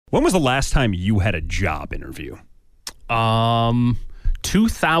When was the last time you had a job interview?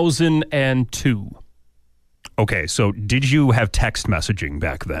 2002. Okay, so did you have text messaging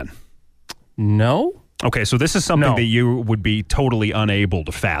back then? No. Okay, so this is something that you would be totally unable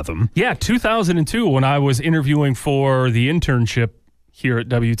to fathom. Yeah, 2002 when I was interviewing for the internship here at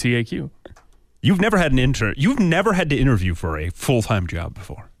WTAQ. You've never had to interview for a full-time job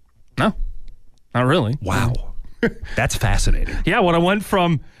before? No, not really. Wow. That's fascinating. Yeah, when I went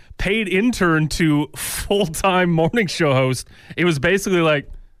from paid intern to full-time morning show host, it was basically like,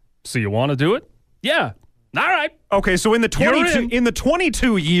 so you want to do it? Yeah. All right. Okay, so in the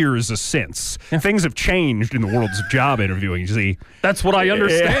 22 years since, things have changed in the world of job interviewing, you see. That's what I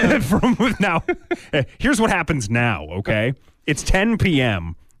understand. Now, here's what happens now, okay? It's 10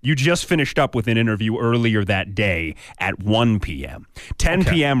 p.m. You just finished up with an interview earlier that day at 1 p.m. 10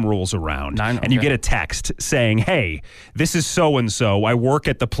 p.m. rolls around, and you get a text saying, hey, this is so-and-so. I work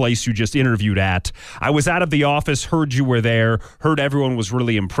at the place you just interviewed at. I was out of the office, heard you were there, heard everyone was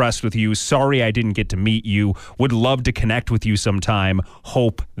really impressed with you. Sorry I didn't get to meet you. Would love to connect with you sometime.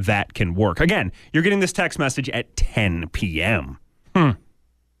 Hope that can work. Again, you're getting this text message at 10 p.m.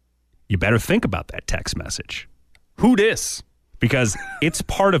 You better think about that text message. Who dis? Because it's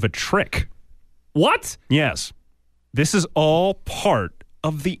part of a trick. What? Yes. This is all part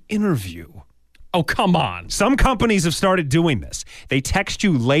of the interview. Oh, come on. Some companies have started doing this. They text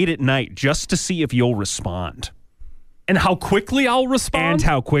you late at night just to see if you'll respond. And how quickly I'll respond?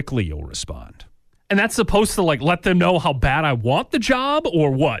 And that's supposed to let them know how bad I want the job or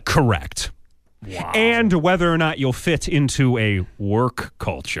what? Correct. Wow. And whether or not you'll fit into a work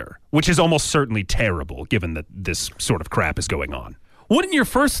culture, which is almost certainly terrible given that this sort of crap is going on. Wouldn't your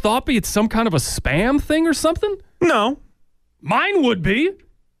first thought be it's some kind of a spam thing or something? No. Mine would be.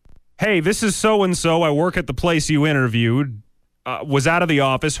 Hey, this is so-and-so. I work at the place you interviewed. Was out of the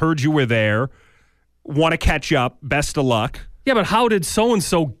office. Heard you were there. Want to catch up. Best of luck. Yeah, but how did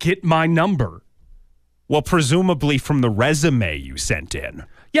so-and-so get my number? Well, presumably from the resume you sent in.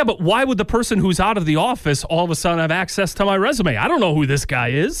 Yeah, but why would the person who's out of the office all of a sudden have access to my resume? I don't know who this guy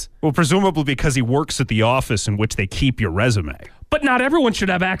is. Well, presumably because he works at the office in which they keep your resume. But not everyone should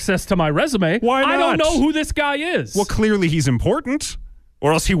have access to my resume. Why not? I don't know who this guy is. Well, clearly he's important,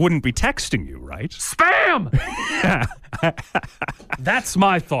 or else he wouldn't be texting you, right? Spam! That's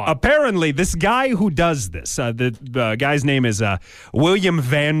my thought. Apparently, this guy who does this, the guy's name is William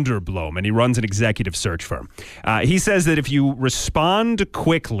Vanderblom, and he runs an executive search firm. He says that if you respond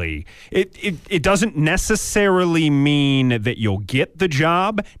quickly, it doesn't necessarily mean that you'll get the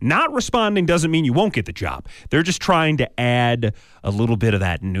job. Not responding doesn't mean you won't get the job. They're just trying to add a little bit of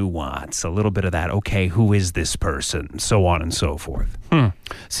that nuance, a little bit of that, okay, who is this person, so on and so forth.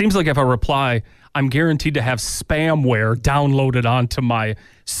 Seems like if I reply, I'm guaranteed to have spamware downloaded onto my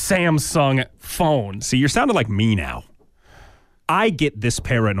Samsung phone. See, you're sounding like me now. I get this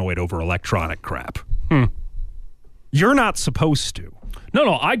paranoid over electronic crap. You're not supposed to.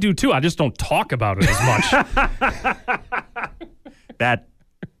 No, I do too. I just don't talk about it as much.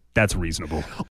 That's reasonable.